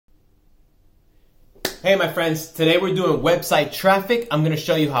Hey my friends, today we're doing website traffic. I'm going to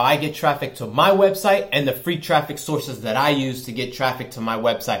show you how I get traffic to my website and the free traffic sources that I use to get traffic to my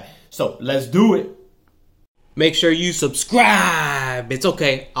website. So let's do it. Make sure you subscribe. It's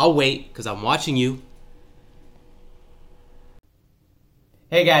okay, I'll wait because I'm watching you.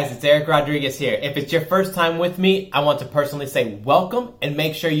 Hey guys, it's Erick Rodriguez here. If it's your first time with me, I want to personally say welcome and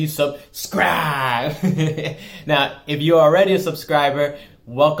make sure you subscribe. Now, if you're already a subscriber,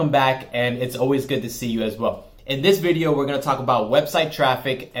 welcome back, and it's always good to see you as well. In this video, we're going to talk about website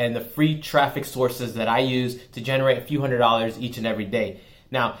traffic and the free traffic sources that I use to generate a few $100s each and every day.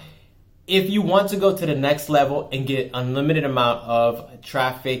 Now, if you want to go to the next level and get unlimited amount of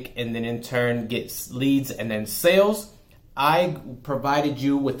traffic and then in turn get leads and then sales, I provided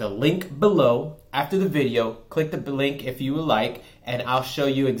you with a link below after the video. Click the link if you would like, and I'll show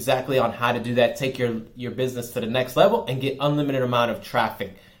you exactly on how to do that. Take your business to the next level and get unlimited amount of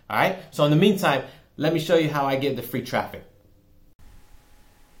traffic. All right. So in the meantime, let me show you how I get the free traffic.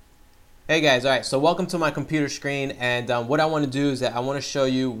 Hey guys, all right, so welcome to my computer screen, and what I want to do is that I want to show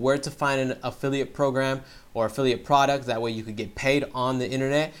you where to find an affiliate program or affiliate product. That way you could get paid on the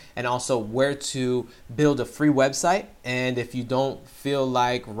internet, and also where to build a free website. And if you don't feel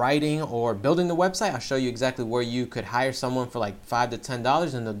like writing or building the website, I'll show you exactly where you could hire someone for like $5 to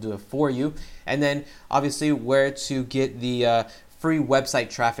 $10 and they'll do it for you. And then obviously where to get the free website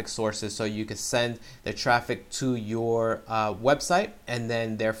traffic sources so you can send the traffic to your website and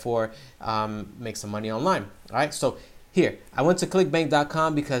then therefore make some money online. All right, so here I went to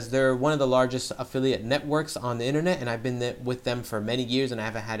clickbank.com because they're one of the largest affiliate networks on the internet, and I've been with them for many years and I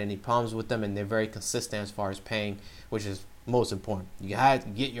haven't had any problems with them, and they're very consistent as far as paying, which is most important. You have to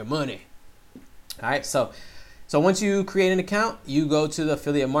get your money. All right, so once you create an account, you go to the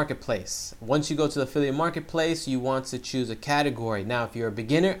affiliate marketplace. Once you go to the affiliate marketplace, you want to choose a category. Now, if you're a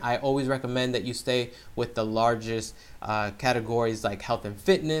beginner, I always recommend that you stay with the largest categories like health and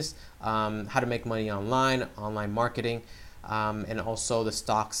fitness, how to make money online, online marketing, and also the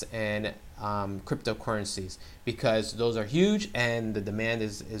stocks and cryptocurrencies, because those are huge and the demand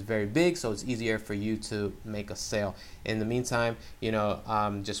is very big, so it's easier for you to make a sale. In the meantime,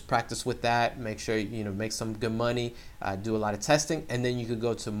 just practice with that, make sure make some good money, do a lot of testing, and then you could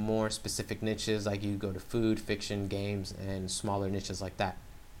go to more specific niches, like you go to food, fiction, games, and smaller niches like that.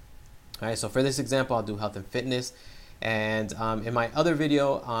 All right, so for this example, I'll do health and fitness. And in my other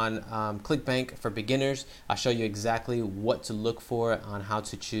video on ClickBank for beginners, I'll show you exactly what to look for on how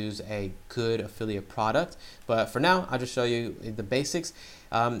to choose a good affiliate product. But for now, I'll just show you the basics.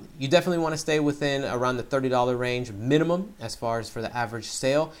 You definitely want to stay within around the $30 range minimum as far as for the average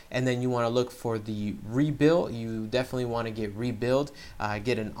sale. And then you want to look for the rebill. You definitely want to get rebilled,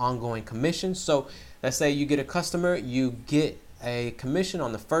 get an ongoing commission. So let's say you get a customer, you get a commission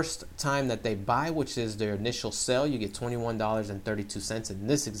on the first time that they buy, which is their initial sale. You get $21.32 in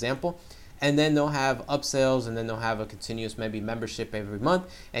this example, and then they'll have upsells, and then they'll have a continuous maybe membership every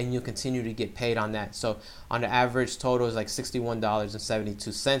month, and you'll continue to get paid on that. So on the average total is like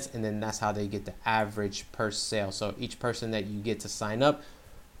 $61.72, and then that's how they get the average per sale. So each person that you get to sign up,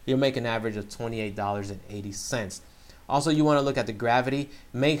 you'll make an average of $28.80. Also, you want to look at the gravity.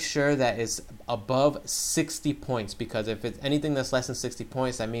 Make sure that it's above 60 points, because if it's anything that's less than 60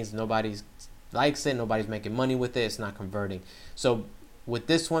 points, that means nobody likes it, nobody's making money with it, it's not converting. So with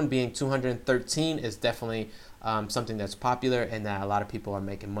this one being 213 is definitely something that's popular and that a lot of people are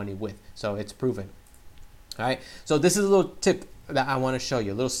making money with. So it's proven. All right, so this is a little tip that I want to show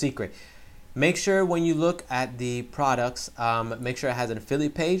you, a little secret. Make sure when you look at the products, make sure it has an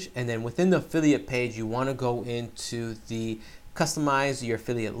affiliate page, and then within the affiliate page, you want to go into the customize your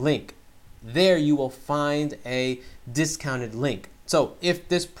affiliate link. There you will find a discounted link. So if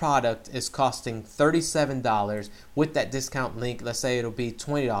this product is costing $37 with that discount link, let's say it'll be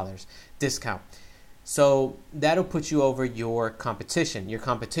 $20 discount. So that'll put you over your competition. Your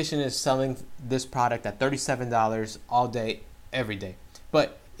competition is selling this product at $37 all day, every day.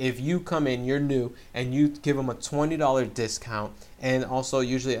 But if you come in, you're new, and you give them a $20 discount, and also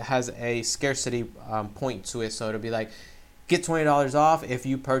usually it has a scarcity point to it, so it'll be like, get $20 off if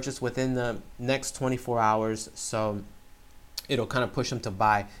you purchase within the next 24 hours. So it'll kind of push them to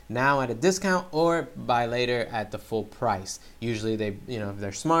buy now at a discount or buy later at the full price. Usually they, if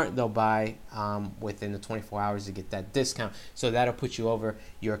they're smart, they'll buy within the 24 hours to get that discount. So that'll put you over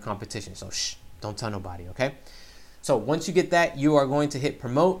your competition. So shh, don't tell nobody, okay? So once you get that, you are going to hit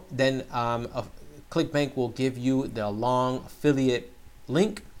promote. Then ClickBank will give you the long affiliate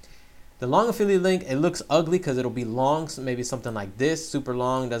link. The long affiliate link, it looks ugly because it'll be long, so maybe something like this, super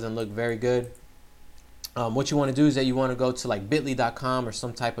long, doesn't look very good. What you want to do is that you want to go to like bit.ly.com or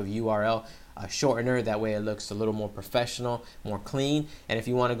some type of URL shortener. That way it looks a little more professional, more clean. And if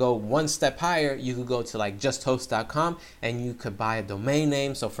you want to go one step higher, you could go to like justhost.com and you could buy a domain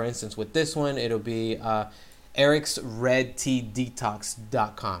name. So for instance, with this one, it'll be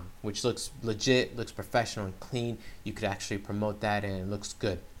ericsredteadetox.com, which looks legit, looks professional and clean. You could actually promote that and it looks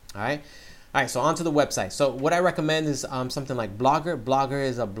good. All right. All right, so onto the website. So what I recommend is something like Blogger. Blogger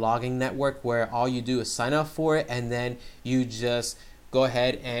is a blogging network where all you do is sign up for it, and then you just go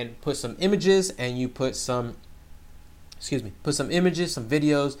ahead and put some images, and you put some, put some images, some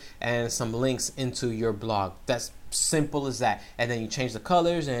videos, and some links into your blog. That's simple as that. And then you change the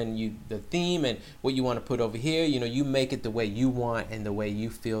colors and the theme and what you want to put over here. You know, you make it the way you want and the way you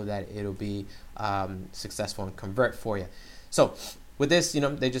feel that it'll be successful and convert for you. So with this, you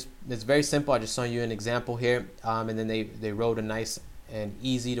know, it's very simple. I just saw you an example here, and then they wrote a nice and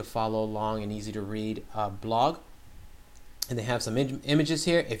easy to follow along and easy to read blog. And they have some images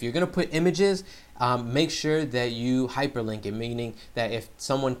here. If you're going to put images, make sure that you hyperlink it, meaning that if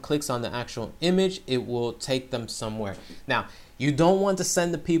someone clicks on the actual image, it will take them somewhere. Now, you don't want to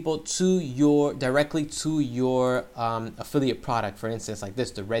send the people directly to your affiliate product, for instance, like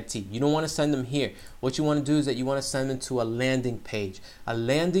this, the red tea. You don't want to send them here. What you want to do is that you want to send them to a landing page. A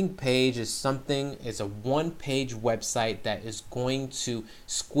landing page is a one-page website that is going to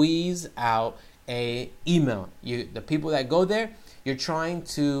squeeze out a email. The people that go there, you're trying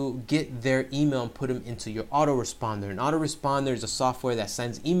to get their email and put them into your autoresponder. An autoresponder is a software that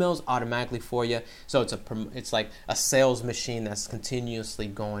sends emails automatically for you. So it's like a sales machine that's continuously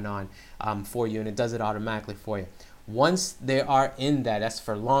going on for you, and it does it automatically for you. Once they are in that's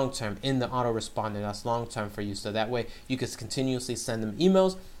for long term, in the autoresponder, that's long term for you. So that way you can continuously send them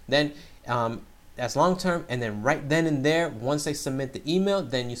emails. Then that's long term, and then right then and there, once they submit the email,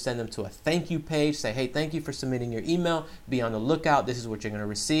 then you send them to a thank you page. Say, hey, thank you for submitting your email. Be on the lookout. This is what you're going to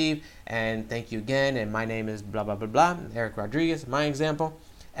receive, and thank you again. And my name is blah blah blah blah. Erick Rodriguez, my example.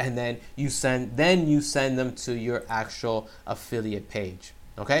 And then you send them to your actual affiliate page.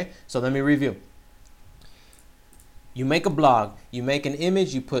 Okay, so let me review. You make a blog, you make an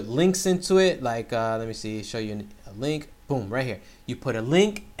image, you put links into it. Like let me see, show you a link. Boom, right here. You put a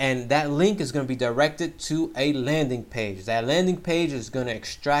link, and that link is going to be directed to a landing page. That landing page is going to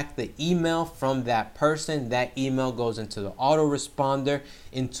extract the email from that person. That email goes into the autoresponder,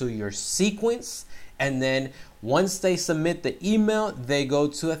 into your sequence, and then once they submit the email, they go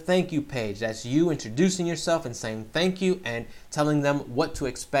to a thank you page. That's you introducing yourself and saying thank you and telling them what to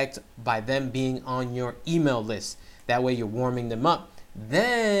expect by them being on your email list. That way you're warming them up.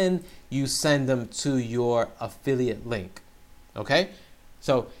 Then you send them to your affiliate link. Okay,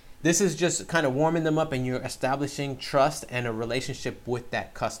 so this is just kind of warming them up, and you're establishing trust and a relationship with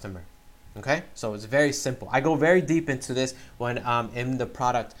that customer. Okay, so it's very simple. I go very deep into this when in the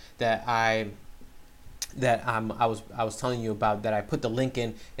product that I was telling you about, that I put the link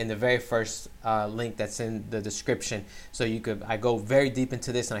in the very first link that's in the description. So I go very deep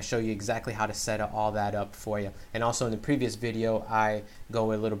into this, and I show you exactly how to set all that up for you. And also in the previous video, I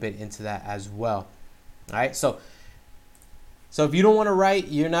go a little bit into that as well. All right, so if you don't want to write,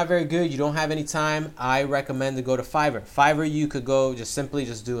 you're not very good, you don't have any time, I recommend to go to Fiverr. Fiverr, you could go simply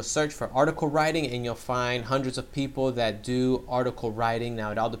do a search for article writing, and you'll find hundreds of people that do article writing.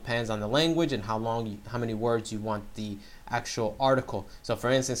 Now, it all depends on the language and how many words you want the actual article. So for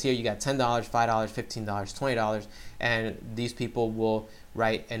instance, here you got $10, $5, $15, $20, and these people will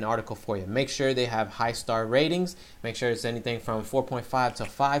write an article for you. Make sure they have high star ratings. Make sure it's anything from 4.5 to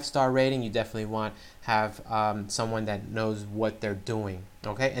 5-star rating. You definitely want have someone that knows what they're doing.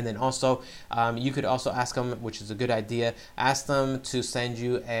 Okay, and then also you could also ask them, which is a good idea, ask them to send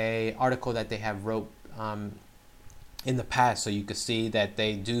you a article that they have wrote in the past, so you could see that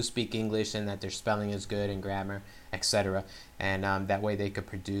they do speak English and that their spelling is good and grammar, etc. And that way they could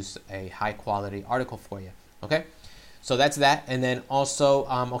produce a high quality article for you. Okay, so that's that. And then also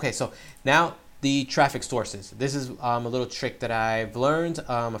okay, so now the traffic sources. This is a little trick that I've learned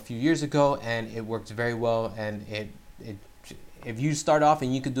a few years ago, and it works very well. And if you start off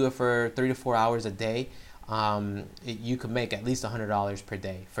and you could do it for 3 to 4 hours a day, you could make at least $100 per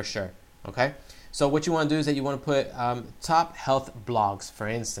day for sure. Okay, so what you want to do is that you want to put top health blogs, for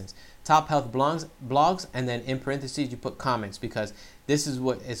instance, top health blogs, and then in parentheses you put comments, because this is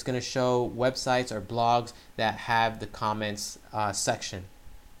what it's going to show websites or blogs that have the comments section.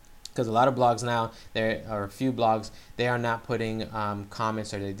 Because a lot of blogs now, there are a few blogs, they are not putting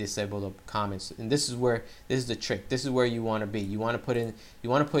comments, or they disable the comments. And this is the trick. This is where you want to be. You want to put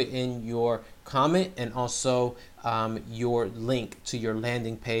in your comment, and also your link to your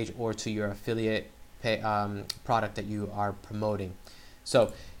landing page or to your affiliate product that you are promoting.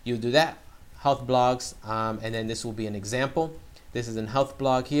 So you do that, health blogs, and then this will be an example. This is a health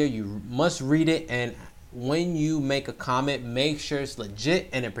blog here. You must read it, and when you make a comment, make sure it's legit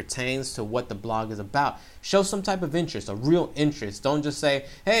and it pertains to what the blog is about. Show some type of interest, a real interest. Don't just say,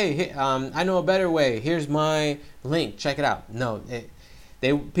 hey, I know a better way. Here's my link. Check it out. No,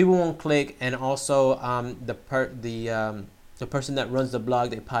 people won't click, and also the person that runs the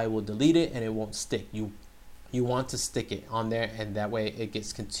blog, they probably will delete it and it won't stick. You want to stick it on there, and that way it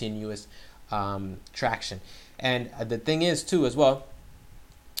gets continuous traction. And the thing is too as well,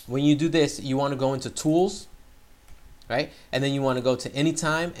 when you do this, you want to go into tools, right? And then you want to go to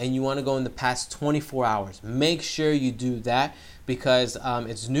anytime, and you want to go in the past 24 hours. Make sure you do that, because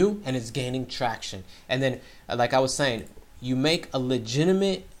it's new and it's gaining traction. And then, like I was saying, you make a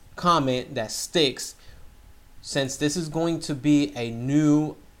legitimate comment that sticks. Since this is going to be a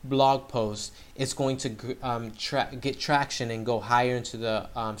new blog post, it's going to get traction and go higher into the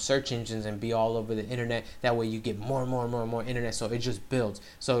search engines and be all over the internet. That way you get more and more internet, so it just builds.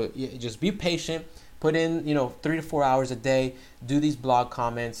 So just be patient, put in 3 to 4 hours a day, do these blog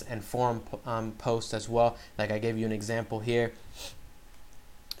comments and forum posts as well. Like I gave you an example here.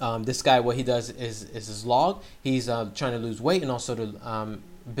 This guy, what he does is his log. He's trying to lose weight and also to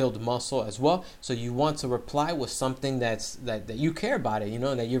build muscle as well. So you want to reply with something that you care about it,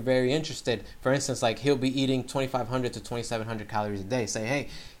 that you're very interested. For instance, like he'll be eating 2,500 to 2,700 calories a day. Say, hey,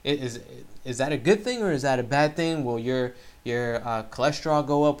 is that a good thing or is that a bad thing? Will your cholesterol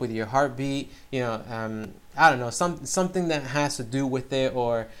go up with your heartbeat? I don't know, something that has to do with it.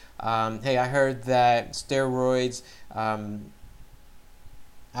 Or hey, I heard that steroids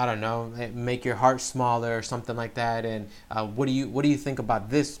I don't know, make your heart smaller or something like that. And what do you think about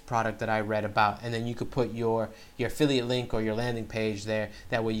this product that I read about? And then you could put your affiliate link or your landing page there.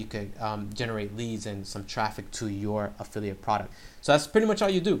 That way you could generate leads and some traffic to your affiliate product. So that's pretty much all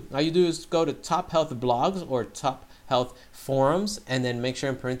you do. All you do is go to Top Health Blogs or Top Health Forums, and then make sure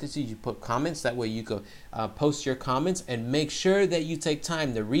in parentheses you put comments. That way you could post your comments, and make sure that you take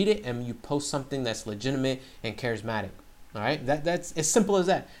time to read it and you post something that's legitimate and charismatic. All right, that's as simple as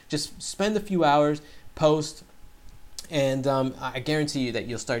that. Just spend a few hours, post, and I guarantee you that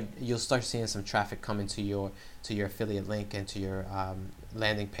you'll start seeing some traffic coming to your affiliate link and to your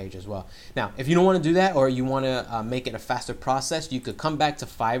landing page as well. Now, if you don't want to do that, or you want to make it a faster process, you could come back to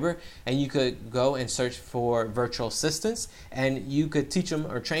Fiverr and you could go and search for virtual assistants, and you could teach them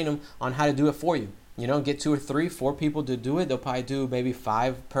or train them on how to do it for you. Get 2 or 3, 4 people to do it. They'll probably do maybe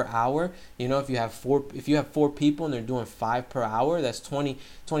 5 per hour. If you have 4 people and they're doing 5 per hour, that's 20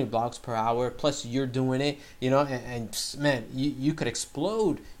 blogs per hour. Plus you're doing it, and man, you could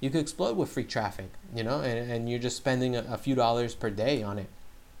explode. You could explode with free traffic, and you're just spending a few dollars per day on it.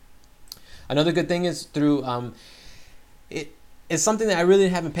 Another good thing is through it's something that I really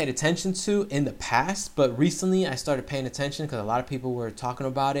haven't paid attention to in the past, but recently I started paying attention because a lot of people were talking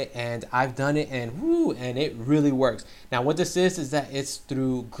about it, and I've done it, and it really works. Now, what this is that it's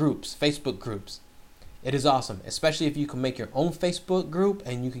through groups, Facebook groups. It is awesome, especially if you can make your own Facebook group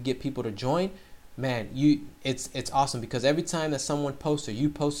and you can get people to join. Man, it's awesome, because every time that someone posts or you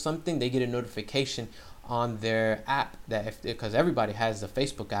post something, they get a notification on their app, because everybody has the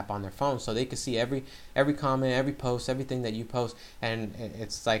Facebook app on their phone, so they can see every comment, every post, everything that you post, and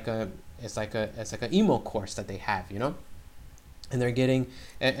it's like an email course that they have, and they're getting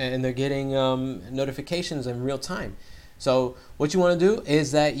notifications in real time. So what you want to do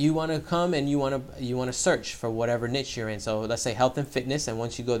is that you want to come and you want to search for whatever niche you're in. So let's say health and fitness, and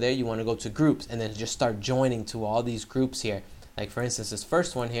once you go there, you want to go to groups, and then just start joining to all these groups here. Like for instance, this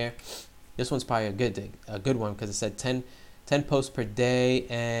first one here. This one's probably a good one, because it said 10 posts per day,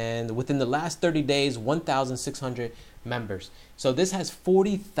 and within the last 30 days, 1,600 members. So this has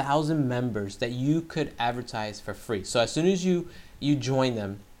 40,000 members that you could advertise for free. So as soon as you join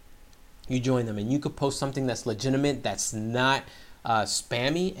them, and you could post something that's legitimate, that's not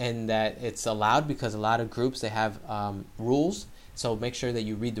spammy, and that it's allowed, because a lot of groups, they have rules. So make sure that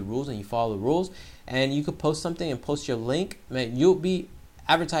you read the rules and you follow the rules, and you could post something and post your link. Man, you'll be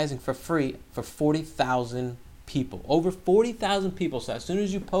advertising for free for 40,000 people, over 40,000 people. So as soon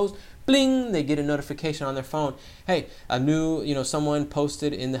as you post, bling, they get a notification on their phone. Hey, a new, someone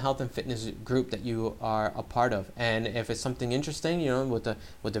posted in the health and fitness group that you are a part of. And if it's something interesting, with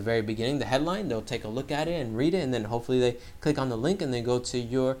the very beginning, the headline, they'll take a look at it and read it, and then hopefully they click on the link and they go to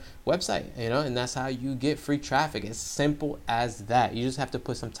your website, and that's how you get free traffic. It's simple as that. You just have to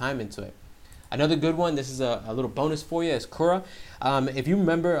put some time into it. Another good one, this is a little bonus for you, is Quora. If you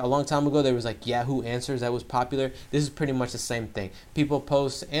remember, a long time ago, there was like Yahoo Answers that was popular. This is pretty much the same thing. People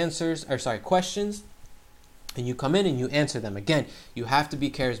post questions, and you come in and you answer them. Again, you have to be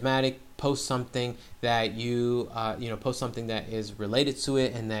charismatic. Post something that post something that is related to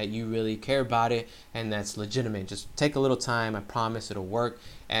it and that you really care about it and that's legitimate. Just take a little time. I promise it'll work.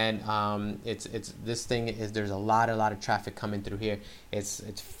 And there's a lot of traffic coming through here. It's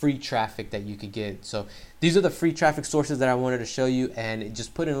free traffic that you could get. So these are the free traffic sources that I wanted to show you, and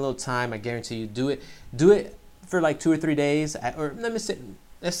just put in a little time. I guarantee you, do it for like 2 or 3 days, or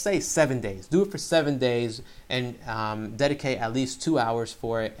let's say 7 days. Do it for 7 days and dedicate at least 2 hours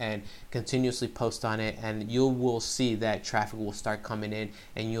for it and continuously post on it, and you will see that traffic will start coming in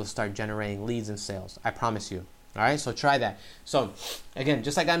and you'll start generating leads and sales. I promise you. All right, so try that. So again,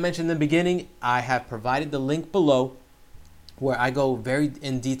 just like I mentioned in the beginning, I have provided the link below where I go very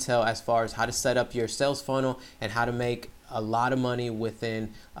in detail as far as how to set up your sales funnel and how to make a lot of money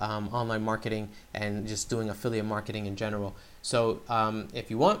within online marketing and just doing affiliate marketing in general. So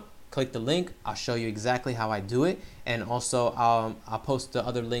if you want, click the link. I'll show you exactly how I do it, and also I'll post the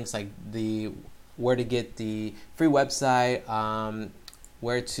other links, like where to get the free website,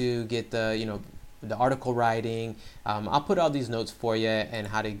 where to get the article writing. I'll put all these notes for you, and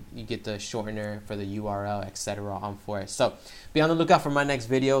how to get the shortener for the URL, etc. on for it. So be on the lookout for my next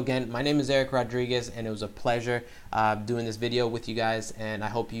video. Again, my name is Erick Rodriguez, and it was a pleasure doing this video with you guys, and I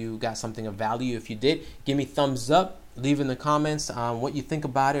hope you got something of value. If you did, give me thumbs up. Leave in the comments what you think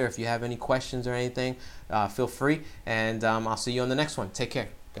about it, or if you have any questions or anything, feel free, and I'll see you on the next one. Take care.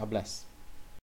 God bless.